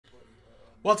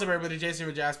What's up, everybody? Jason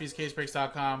with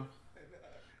JaspysCaseBreaks.com.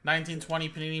 1920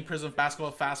 Panini Prizm Basketball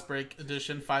Fast Break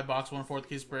Edition, 5-box, 1/4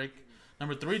 case break.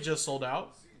 Number 3 just sold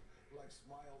out.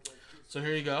 So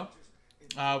here you go.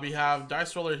 We have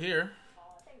Dice Roller here.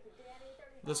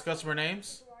 List customer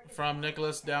names from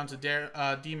Nicholas down to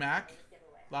D-Mac.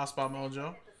 Last spot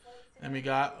mojo. And we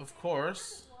got, of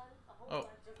course... Oh,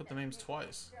 put the names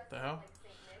twice. What the hell?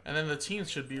 And then the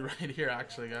teams should be right here,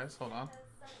 actually, guys. Hold on.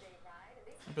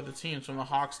 I put the teams from the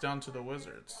Hawks down to the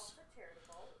Wizards.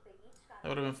 That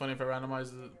would have been funny if I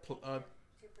randomized the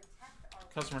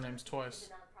customer names twice.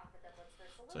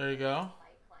 So there you go.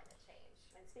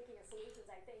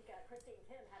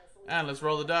 And let's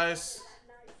roll the dice.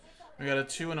 We got a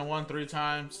 2 and a 1 3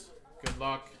 times. Good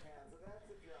luck.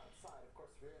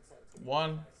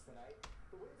 1,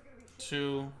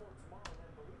 2,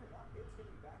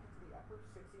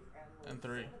 and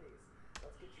 3.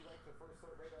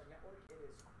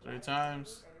 3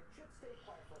 times.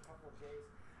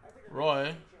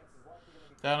 Roy.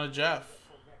 Down to Jeff.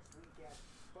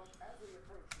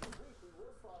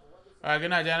 Alright, good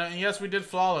night, Dana. And yes, we did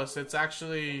Flawless. It's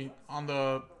actually on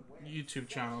the YouTube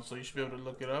channel, so you should be able to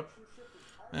look it up.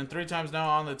 And 3 times now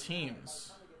on the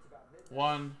teams.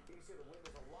 1,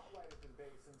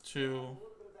 2,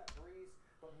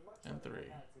 and 3.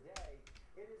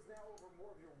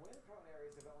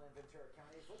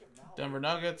 Denver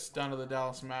Nuggets down to the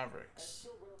Dallas Mavericks.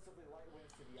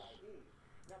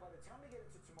 Now, by the time we get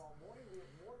into tomorrow morning, we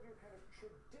have more of your kind of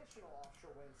traditional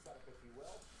offshore wind setup, if you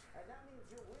will. And that means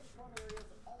your wind prone areas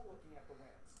are all looking at the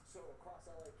winds. So across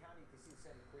LA County, you can see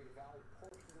Santa Clarita Valley,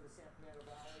 portions of the San Fernando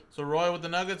Valley. So Roy with the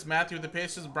Nuggets, Matthew with the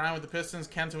Pacers, Brian with the Pistons,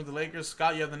 Kenton with the Lakers,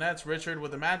 Scott, you have the Nets, Richard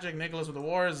with the Magic, Nicholas with the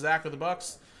Warriors, Zach with the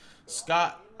Bucks,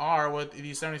 Scott R with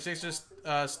the 76ers,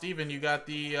 Steven, you got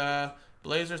the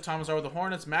Blazers, Thomas R with the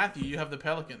Hornets, Matthew, you have the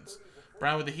Pelicans.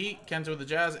 Brian with the Heat, Kenta with the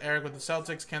Jazz, Eric with the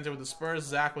Celtics, Kenta with the Spurs,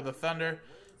 Zach with the Thunder,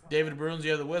 David Bruins, you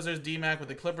have the Wizards, D-Mac with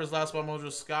the Clippers, Last Ball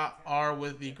Mojo, Scott R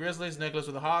with the Grizzlies, Nicholas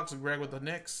with the Hawks, Greg with the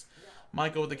Knicks,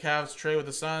 Michael with the Cavs, Trey with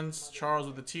the Suns, Charles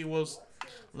with the T-Wolves,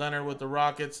 Leonard with the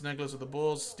Rockets, Nicholas with the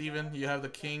Bulls, Steven, you have the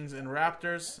Kings and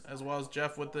Raptors, as well as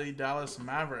Jeff with the Dallas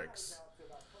Mavericks.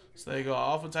 So there you go,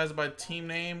 alphabetized by team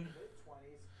name.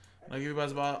 I'll give you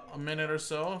guys about a minute or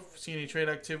so. If you see any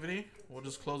trade activity, we'll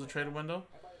just close the trade window.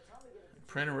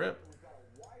 Print and rip. We've got a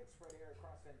widespread area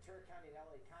across Ventura County and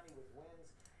LA County with winds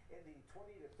in the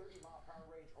 20 to 30 mile per hour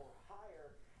range or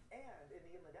higher. And in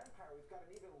the Inland Empire, we've got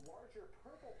an even larger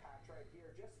purple patch right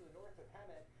here just to the north of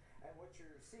Hemet. And what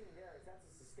you're seeing there is that's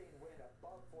a sustained wind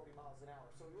above 40 miles an hour.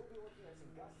 So we'll be looking at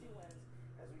some gusty winds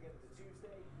as we get into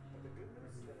Tuesday. But the good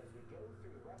news is that as we go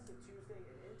through the rest of Tuesday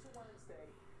and into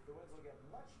Wednesday, the winds will get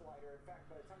much lighter. In fact,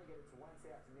 by the time we get into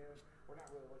Wednesday afternoon, we're not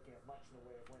really looking at much in the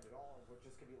way of wind at all. And we're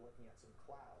just going to be looking at some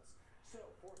clouds. So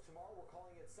for tomorrow, we're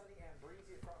calling it sunny and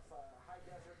breezy across the high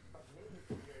desert, but mainly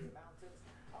through the area mountains.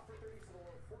 Upper 30s to the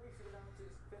low 40s to the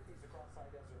mountains, 50s across high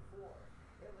desert floor.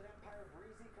 Inland Empire,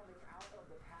 breezy coming out of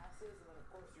the passes, and then of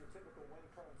course your typical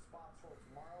wind-prone spots for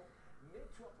tomorrow. Mid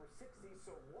to upper 60s,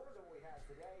 so warmer than we had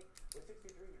today, with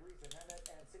 63 degrees in Hemet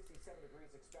and 67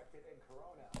 degrees expected in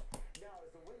Corona. Now,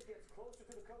 as the wind gets closer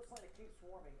to the coastline, it keeps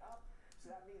warming up. So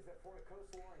that means that for the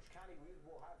coastal Orange County, we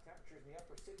will have temperatures in the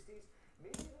upper 60s,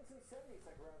 maybe even some 70s,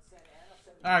 like around Santa Ana.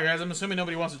 Alright, guys, I'm assuming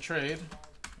nobody wants to trade.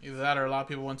 Either that or a lot of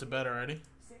people went to bed already.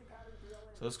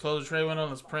 So let's close the trade window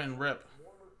and let's print and rip.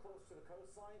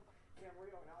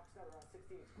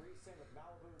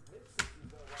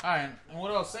 Alright, and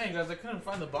what I was saying, guys, I couldn't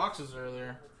find the boxes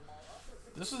earlier.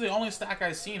 This is the only stack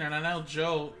I've seen, and I know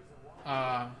Joe...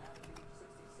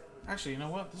 Actually, you know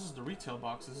what? This is the retail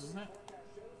boxes, isn't it?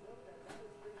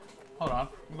 Hold on.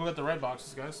 I'm going to go get the right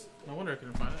boxes, guys. No wonder I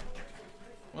couldn't find it.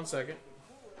 1 second.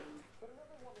 But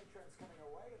another warming trend's coming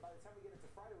our way, and by the time we get into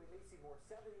Friday, we may see more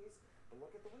 70s. But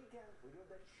look at the weekend. We do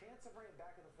have that chance of rain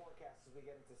back in the forecast as we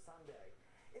get into Sunday.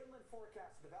 Inland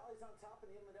forecast. The valley's on top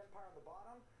and the Inland Empire on the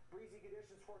bottom. Breezy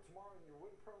conditions for tomorrow in your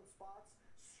wind-prone spots.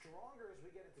 Stronger as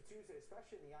we get into Tuesday,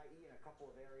 especially in the IE in a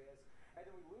couple of areas. And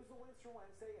then we lose the winds for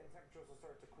Wednesday, and temperatures will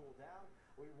start to cool down.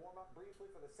 We warm up briefly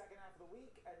for the second half of the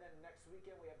week, and then next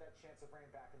weekend we have that chance of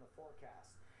rain back in the forecast.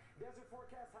 Desert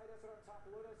forecast, high desert on top,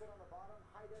 low desert on the bottom.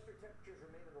 High desert temperatures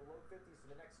remain in the low 50s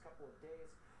for the next couple of days.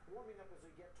 Warming up as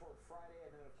we get toward Friday,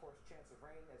 and then of course chance of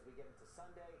rain as we get into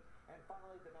Sunday. And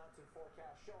finally, the mountain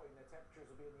forecast showing that temperatures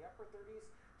will be in the upper 30s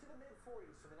to the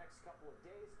mid-40s for the next couple of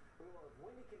days. We will have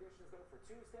windy conditions though for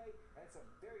Tuesday, and some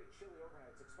very chilly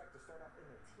overnights. Expect to start off in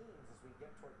the teens as we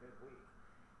get toward midweek.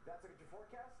 That's a good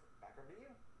forecast. Back over to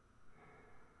you.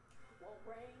 Well,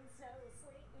 rain, snow,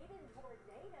 sleet, even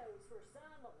tornadoes for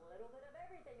some, a little bit of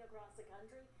everything across the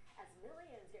country as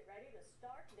millions get ready to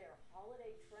start their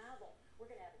holiday travel. We're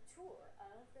going to have a tour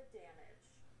of the damage.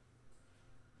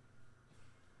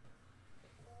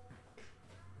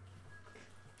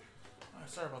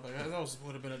 Sorry about that, guys. That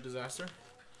would have been a disaster.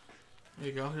 There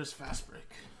you go. Here's Fast Break.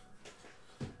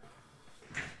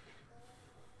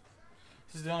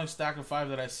 This is the only stack of 5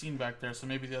 that I've seen back there, so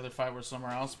maybe the other 5 were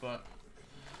somewhere else, but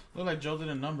looked like Joe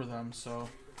didn't number them, so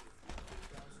I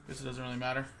guess it doesn't really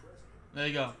matter. There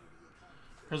you go.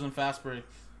 Prizm Fast Break.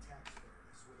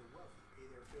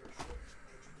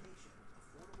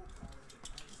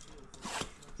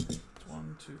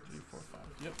 1, 2, 3, 4, 5.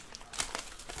 Yep.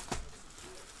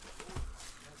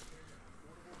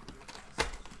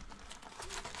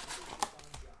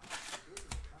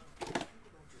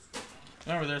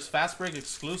 Remember, there's Fast Break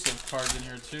exclusive cards in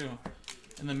here too.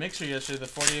 In the mixer yesterday, the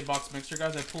 48-box mixer,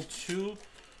 guys, I pulled 2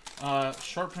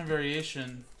 short print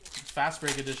variation Fast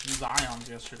Break edition Zions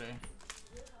yesterday.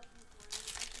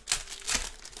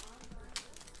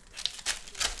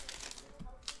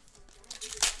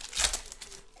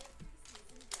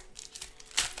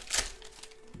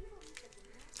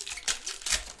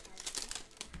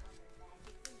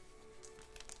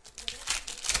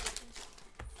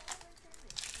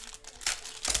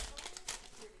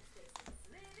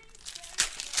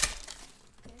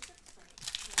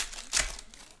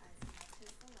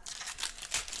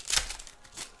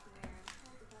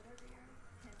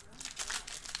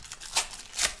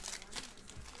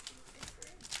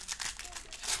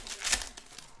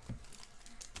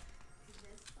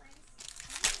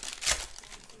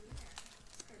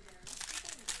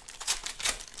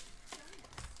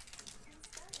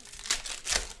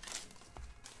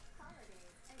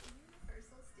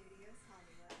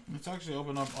 Let's actually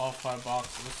open up all 5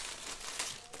 boxes.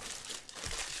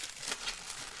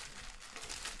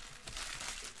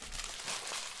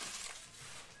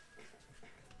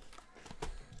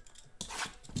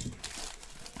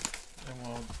 And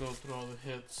we'll go through all the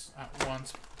hits at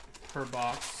once per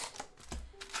box.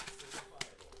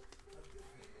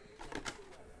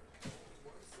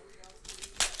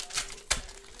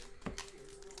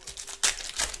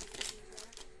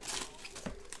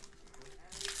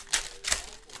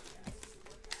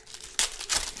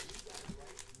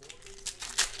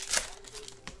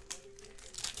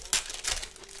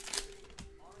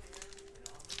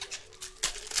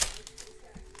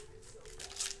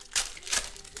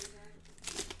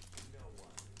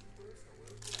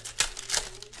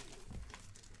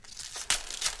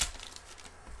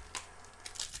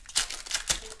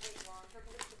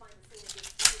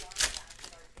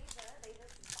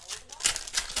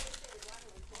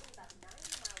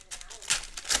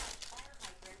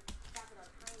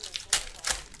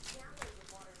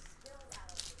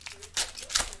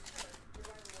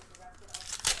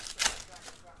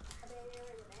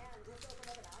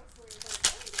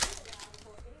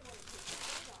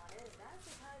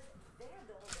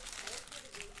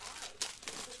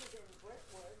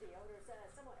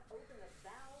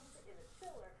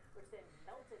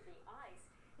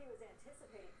 He was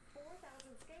anticipating 4,000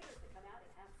 skaters to come out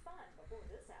and have fun before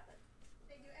this happened.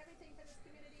 They do everything for this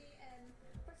community, and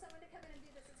for someone to come in and do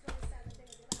this, it's really sad that they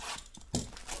would do that. The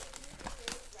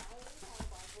community is rallying to help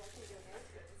by collecting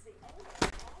donations. The owner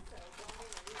also brought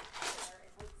in a new color in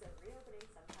hopes of reopening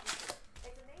sometime soon.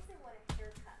 It's amazing what a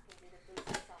haircut can do to boost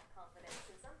your self-confidence,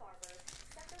 and some barbers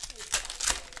set their feet on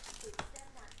to extend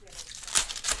that feeling.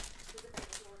 This event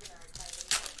was organized by the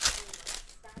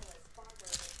stylist,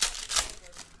 barbers, and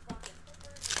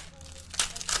photographers.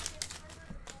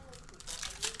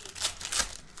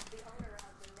 The owner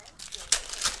of the men's store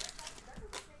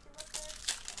doesn't just make you look good, it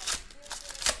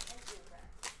helps you feel good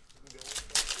and do good. You can go in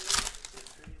places, they're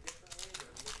treated differently,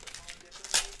 they're looked upon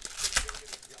differently, they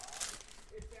get a job.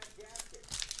 It's fantastic.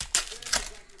 Then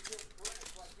it's like you feel fresh,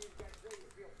 like these guys say,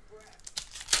 you feel fresh.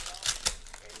 You know?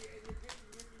 And you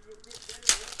get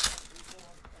better looks on people,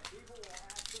 and people will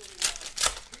actually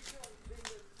treat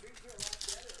you a lot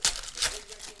better. It's like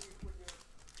when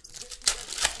you're just because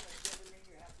you're honest doesn't mean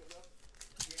you have to look,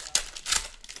 you know.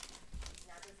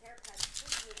 Now this haircut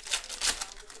exclusive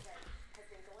while this event has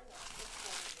been going on for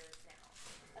 20 years now.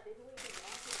 A big week in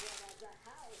Washington as the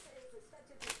House is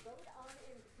expected to vote on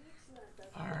impeachment of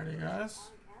Alrighty, guys.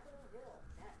 on Capitol Hill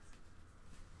next.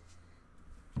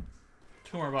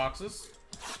 2 more boxes.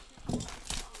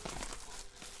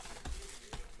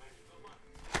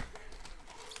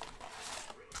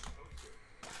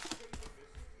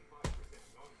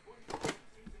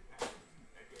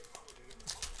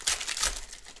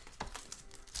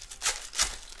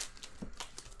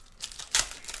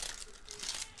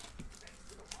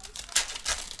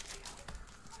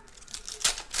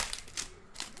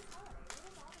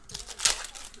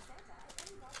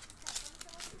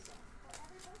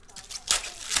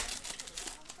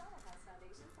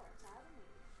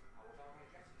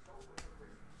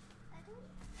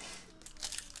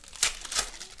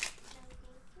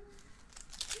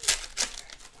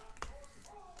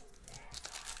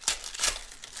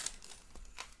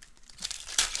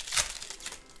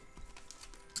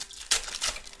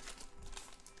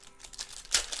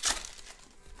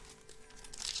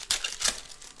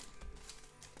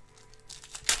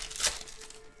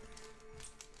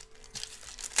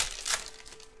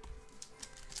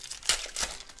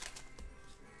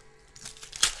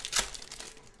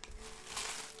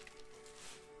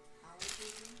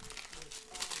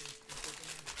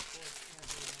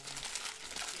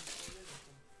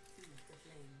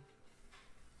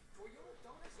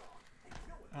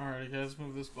 Alright guys,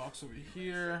 move this box over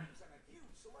here.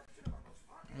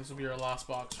 This will be our last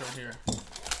box right here.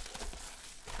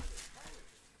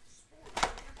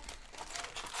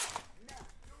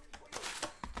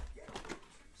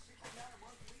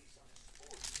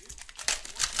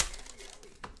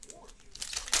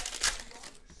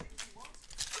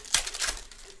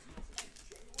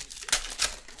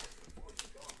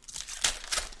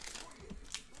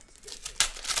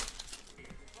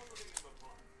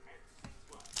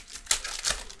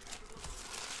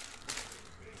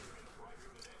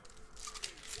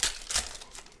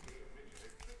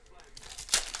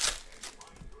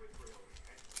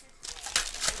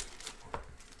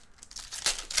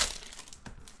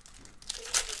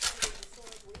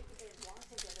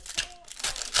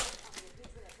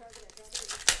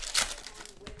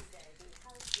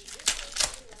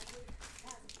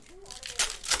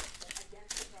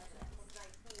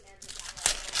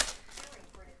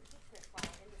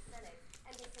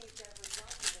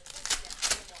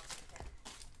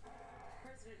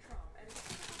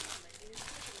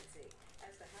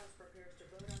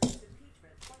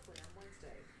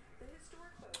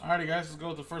 Alrighty guys, let's go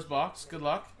with the first box. Good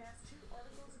luck.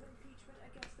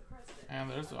 And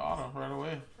there's the auto right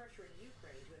away.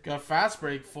 Got fast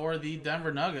break for the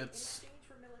Denver Nuggets.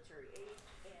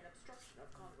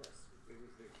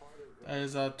 That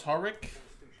is Tariq.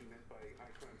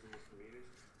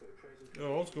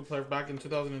 Old school player back in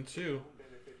 2002.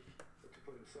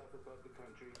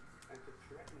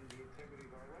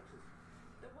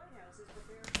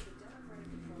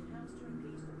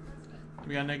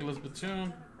 We got Nicholas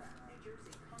Batum.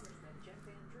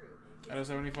 Out of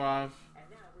 75. And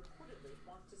now reportedly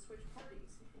wants to switch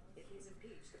parties. If he's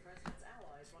impeached, the president's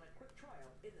allies want a quick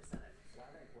trial in the Senate.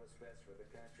 I think what's best for the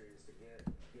country is to get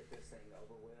this thing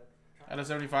over with. Out of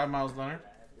 75, Miles Leonard.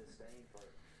 I have disdain for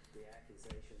the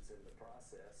accusations in the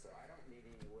process, so I don't need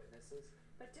any witnesses.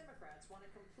 But Democrats want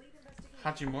a complete investigation.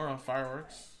 Hachimura,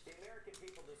 fireworks. The American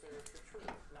people deserve the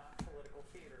truth, not political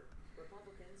theater.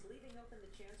 Republicans leaving open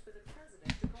the chance for the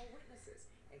president to call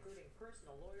witnesses, including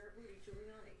personal lawyer Rudy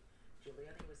Giuliani.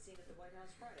 Giuliani was seen at the White House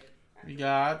Friday. We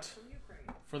got From Ukraine.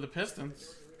 for the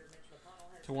Pistons Majority Leader Mitch McConnell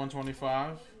has to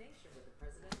 125. coordination with the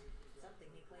president, something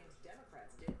he claims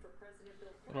Democrats did for President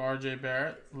Bill Go to Clinton. RJ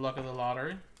Barrett, luck of the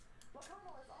lottery.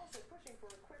 McConnell is also pushing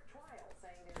for a quick trial,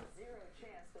 saying there's zero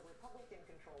chance the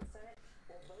Republican-controlled Senate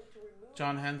will vote to remove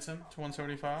John Henson to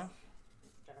 175.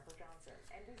 Jennifer Johnson,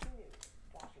 NBC News,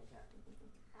 Washington.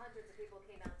 Hundreds of people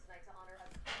came out tonight to honor a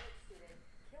college student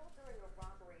killed during a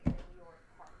robbery in a New York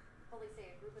park. Police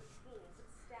say a group of teens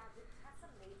stabbed Tessa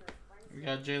Major's friend We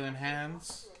got Jalen Hands.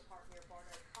 to a park near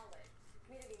Barnard College.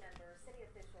 Community members, city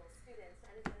officials, students,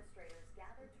 and administrators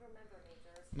gathered to remember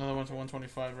Major's Another one to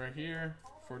 125 right here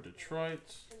for Detroit.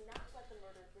 to not let the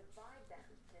murder divide them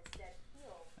and instead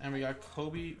heal. And we got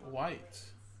Kobe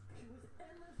White.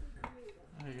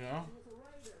 There you go.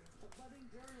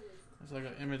 It's like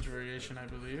an image variation, I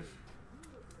believe.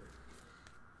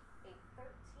 A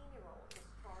 13-year-old is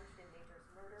charged in Major's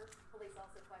murder. Police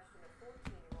also question a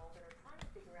 14-year-old and are trying to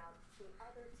figure out the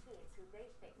other teens who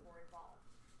they think were involved.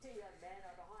 Two young men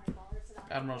are behind bars tonight.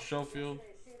 Admiral Schofield.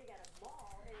 Shooting at a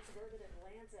mall in suburban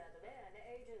Atlanta. The men,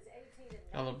 ages 18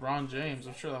 and Got LeBron James.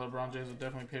 I'm sure that LeBron James would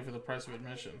definitely pay for the price of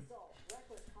admission. assault,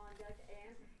 reckless conduct,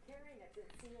 and carrying a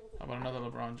concealed How about another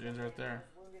LeBron James right there?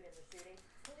 wounded in the shooting.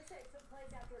 Police say it took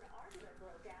place after an argument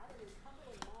broke out in the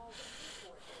Cumberland Mall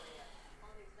Seaport area.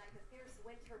 On this night, the fierce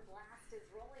winter blast is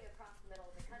rolling across the middle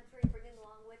of the country, bringing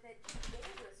along with it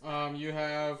dangerous You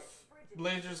have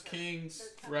Blazers, Kings,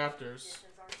 Raptors.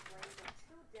 conditions are to blame for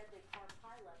two deadly car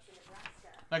pileups in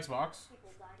Nebraska. Next box.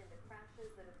 People died in the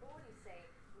crashes that authorities say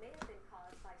may have been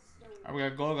caused by snowy We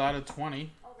got Golga to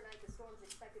 20. Overnight, the storm's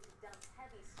expected to dump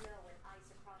heavy snow and ice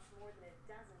across more than a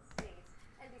dozen states.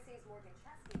 NBC's Morgan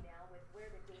Chesky now with where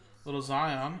the dangerous Little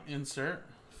Zion, insert,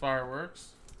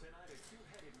 fireworks. Tonight, a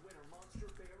two-headed winter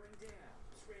monster bearing down,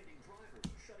 stranding drivers,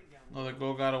 shutting down Another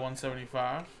Golga to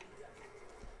 175.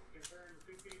 Confirmed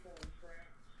 2 people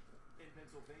trapped in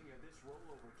Pennsylvania. This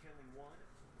rollover killing 1,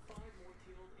 5 more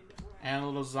killed in Nebraska. And a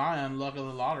little Zion, luck of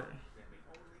the lottery. That may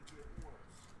only get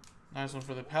worse. Nice one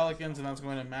for the Pelicans, and that's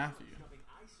going to Matthew. Shoving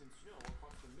ice and snow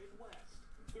across the Midwest.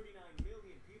 39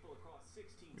 million people across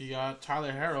 16 We got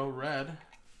Tyler Harrow, red,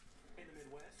 in the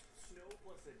Midwest. Snow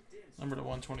plus a dense number to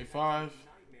 125.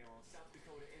 nightmare on South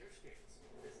Dakota interstates.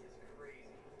 This is crazy.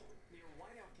 Near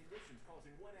whiteout conditions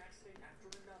causing one accident after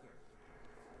another.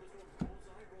 The storm's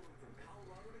bullseye rolling from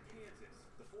Colorado to Kansas.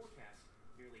 The forecast,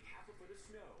 nearly half a foot of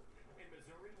snow. In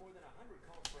Missouri, more than 100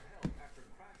 calls for help after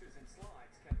crashes and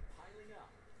slides kept piling up.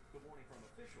 The warning from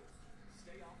officials,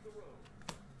 stay off the road.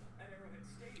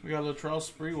 We got Latrell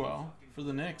Sprewell for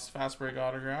the Knicks. Fast break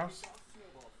autographs.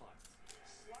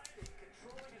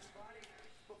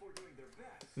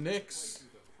 Knicks.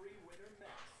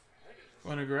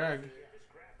 Going to Greg.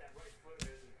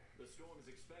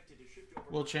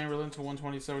 Will Chamberlain to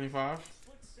 120.75.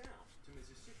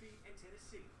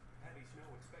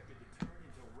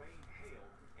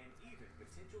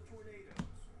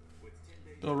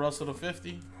 Bill Russell to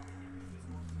 50.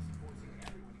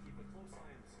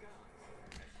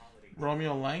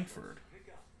 Romeo Langford,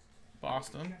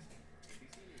 Boston.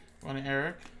 Going to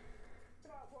Eric.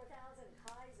 Tomorrow, 4,000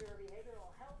 Kaiser behavioral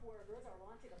health workers are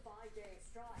launching a 5-day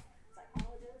strike.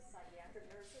 Psychologists, psychiatric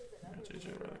nurses, and other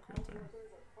behavioral health workers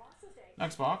across the state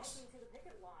Next box. to the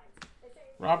picket lines. They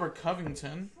say Robert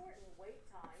Covington. shorten wait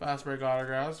times. Fast break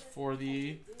autographs for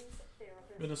the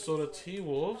Minnesota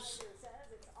T-Wolves. Pfizer says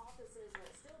its offices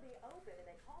will still be open, and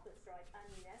they call the strike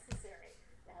unnecessary.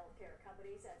 The healthcare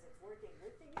company says it's working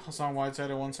with the union. Hassan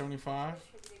Whiteside at 175.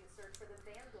 Continuing to search for the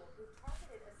vandal who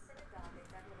targeted a synagogue in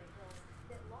Beverly Hills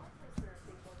that largely serves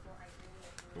the local Iranian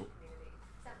Jewish community.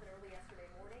 This happened early yesterday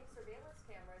morning. Surveillance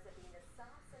cameras at the Nassau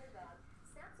synagogue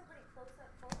snapped some pretty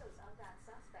close-up photos of that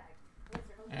suspect.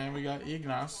 And we got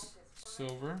Ignas,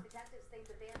 silver. Detectives think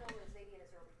the vandal is maybe in his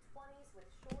early 20s with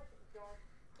short, dark,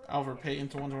 Alfred Payton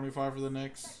to 125 for the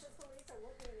Knicks. Texas police are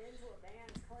looking into a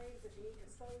man's claims of being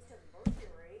exposed to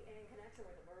mercury in connection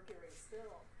with a mercury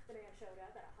spill. The man showed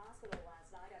up at a hospital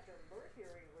last night after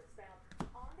mercury was found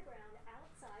on the ground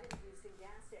outside of the Houston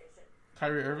gas station.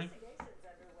 Kyrie Irving. Investigations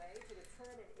underway to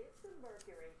determine if the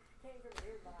mercury came from a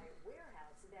nearby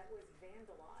warehouse that was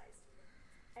vandalized.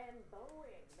 And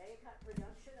Boeing may cut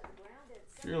production of the grounded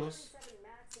Fearless. 737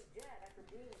 MAX jet after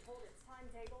being told its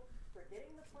timetable for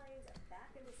getting the planes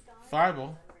back into sky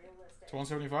Fireball is unrealistic. to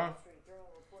 175. Wall Street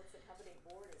Journal reports the company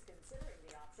board is considering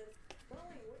the option.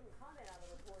 Boeing wouldn't comment on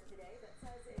the report today, but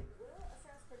says it will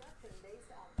assess production based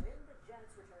on when the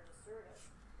jets return to service.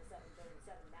 The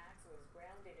 737 MAX was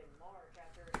grounded in March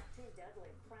after 2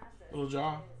 deadly crashes. Little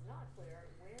Jaw. It is not clear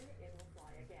when it will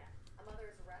fly again. A mother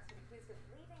is arrested accused of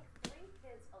leaving 3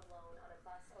 kids alone on a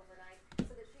bus overnight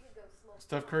so that she could go smoke.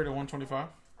 Steph Curry to 125.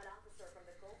 An officer from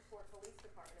the Gulfport Police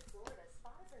Department of Florida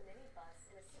spotted the minibus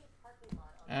in a city parking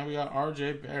lot on And we got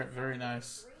RJ Barrett. Very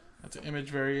nice. That's an image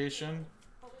variation.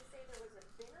 Police say there was a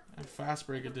bin of And fast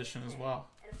break edition as well.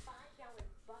 and a 5-gallon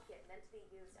bucket meant to be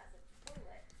used as a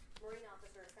toilet. Marine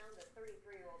officers found the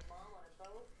 33-year-old mom on a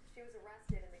boat. She was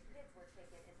arrested and the kids were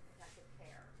taken into protective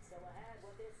care. Still ahead,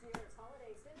 what this year's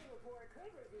holiday spending report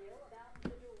could reveal about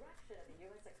the direction of the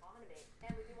U.S. economy.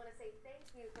 And we do want to say thank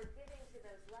you for giving to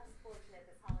those less fortunate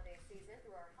this holiday season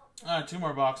through our help. Alright, 2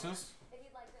 more boxes. If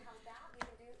you'd like to help out, you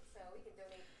can do so. You can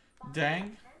donate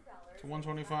Dang $5 to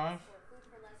 125. for Food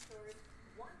for Less stores.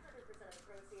 100% of the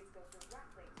proceeds go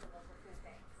directly to local food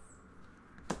banks.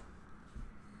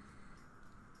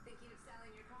 Thinking of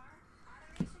selling your car?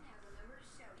 AutoNation has a number to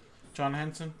show you. John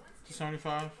Henson to 75.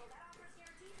 Well, that offer's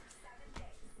guaranteed for 7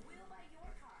 days. We'll buy your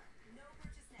car. No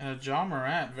purchase necessary. And a John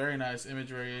Morant. Very nice image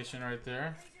variation right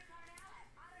there. Place your car now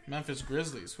at AutoNation. Memphis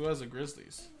Grizzlies. Who has the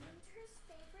Grizzlies? Winter's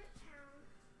favorite town.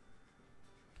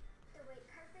 The white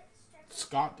carpet stretches.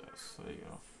 Scott does. There you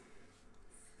go.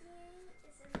 Skiing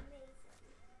is amazing.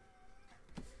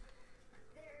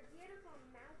 There are beautiful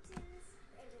mountains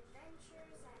and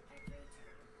adventures at every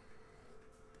turn.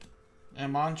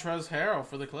 And Montrezl Harrell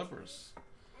for the Clippers.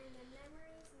 And the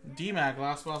memories never D-Mac,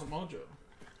 last spot mojo.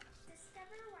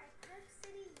 Discover why Park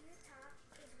City, Utah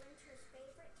is winter's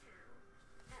favorite town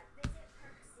at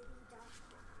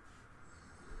visitparkcity.com.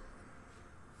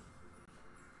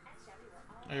 At Chevy, we're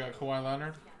all I got Kawhi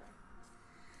Leonard. together.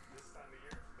 This time of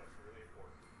year, that's really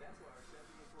important. That's why our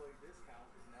Chevy employee discount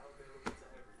is now available to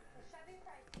everyone. The Chevy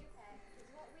price you pay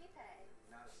is what we pay.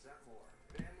 Not a cent more.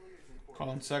 Family is important.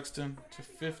 Colin Sexton to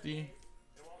 50.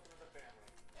 And welcome to the family.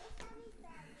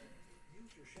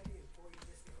 Use your Chevy employee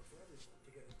discount for everyone to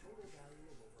get a total value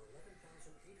of over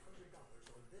 $11,800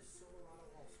 on this Silverado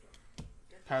All-Star.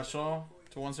 Get Paschal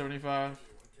to 175.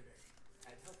 today.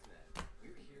 At HealthNet,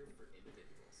 we're here for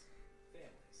individuals,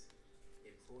 families,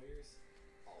 employers,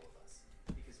 all of us.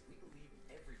 Because we believe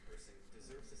every person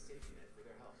deserves a safety net for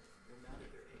their health, no matter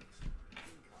their age,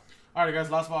 income, Alright,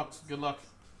 guys, last box. Good luck.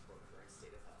 or current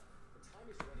state of health. The time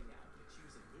is running out to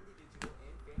choose an individual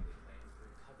and family plan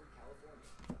through Covered California.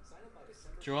 Sign up by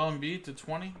December Joel Embiid to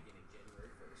 20. beginning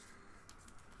January 1st.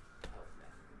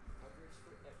 HealthNet, coverage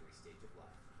for every stage of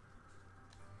life.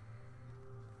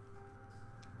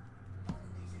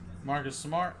 Marcus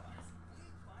Smart.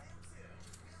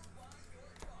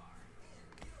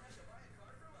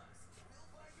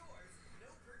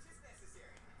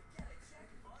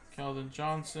 Keldon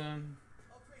Johnson.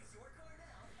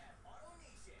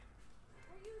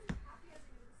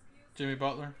 Jimmy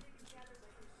Butler.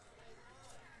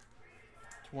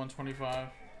 125.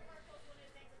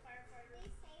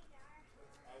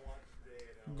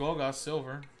 Goga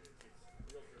silver.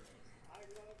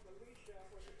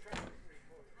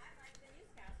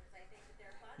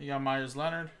 You got Myers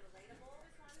Leonard.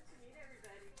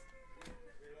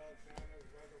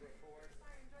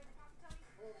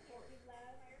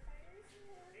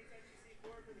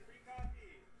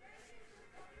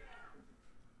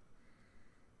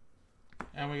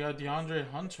 And we got DeAndre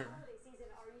Hunter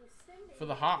for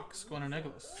the Hawks going to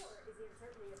Nicholas.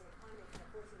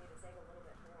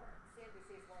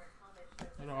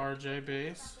 Go to RJ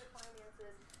base.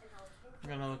 We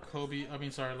got another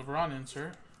LeBron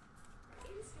insert.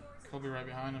 Kobe right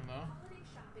behind him though.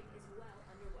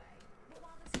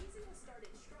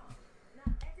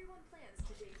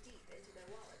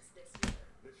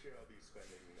 This year I'll be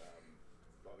spending,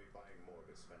 I'll be buying more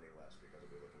but spending less because I'll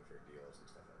be looking for deals and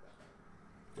stuff like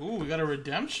that. Ooh, we got a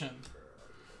redemption.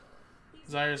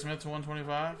 Zaire Smith to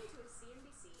 125.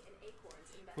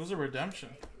 Who's a redemption?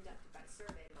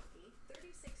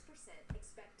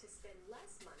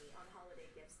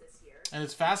 And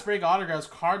it's fast break autographs,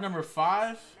 card number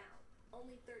 5.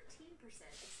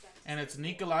 And it's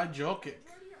Nikolai Jokic.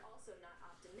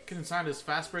 Can sign his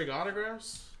fast break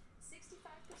autographs.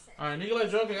 Alright, Nikolai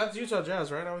Jokic, that's Utah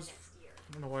Jazz, right? I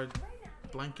don't know why I'm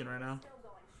blanking right now.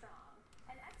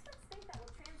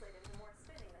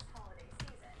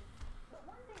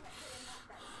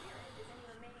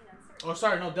 Oh,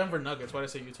 sorry, no, Denver Nuggets. Why did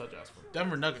I say Utah Jazz for?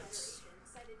 Denver Nuggets.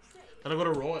 Gotta go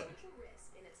to Roy.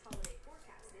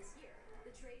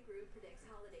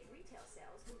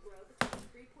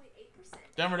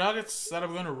 Denver Nuggets, that'll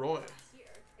be going to Roy.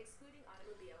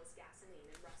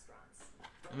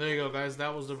 And there you go, guys.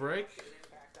 That was the break.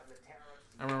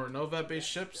 I remember no vet-based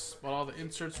ships, but all the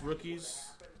inserts, rookies,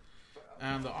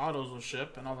 and the autos will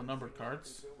ship, and all the numbered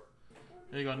cards.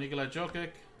 There you go, Nikolai Jokic,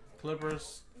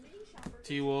 Clippers,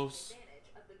 T-Wolves,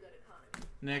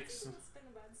 Knicks,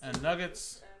 and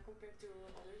Nuggets.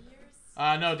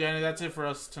 No, Danny, that's it for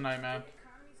us tonight, man.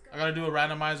 I gotta do a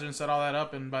randomizer and set all that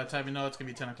up, and by the time you know, it's gonna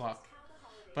be 10 o'clock.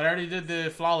 But I already did the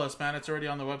flawless, man. It's already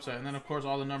on the website. And then, of course,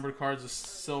 all the numbered cards, the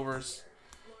silvers,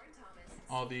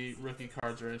 all the rookie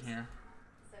cards are in here.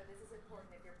 So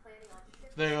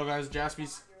there you go, guys.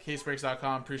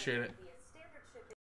 JaspysCaseBreaks.com. Appreciate it.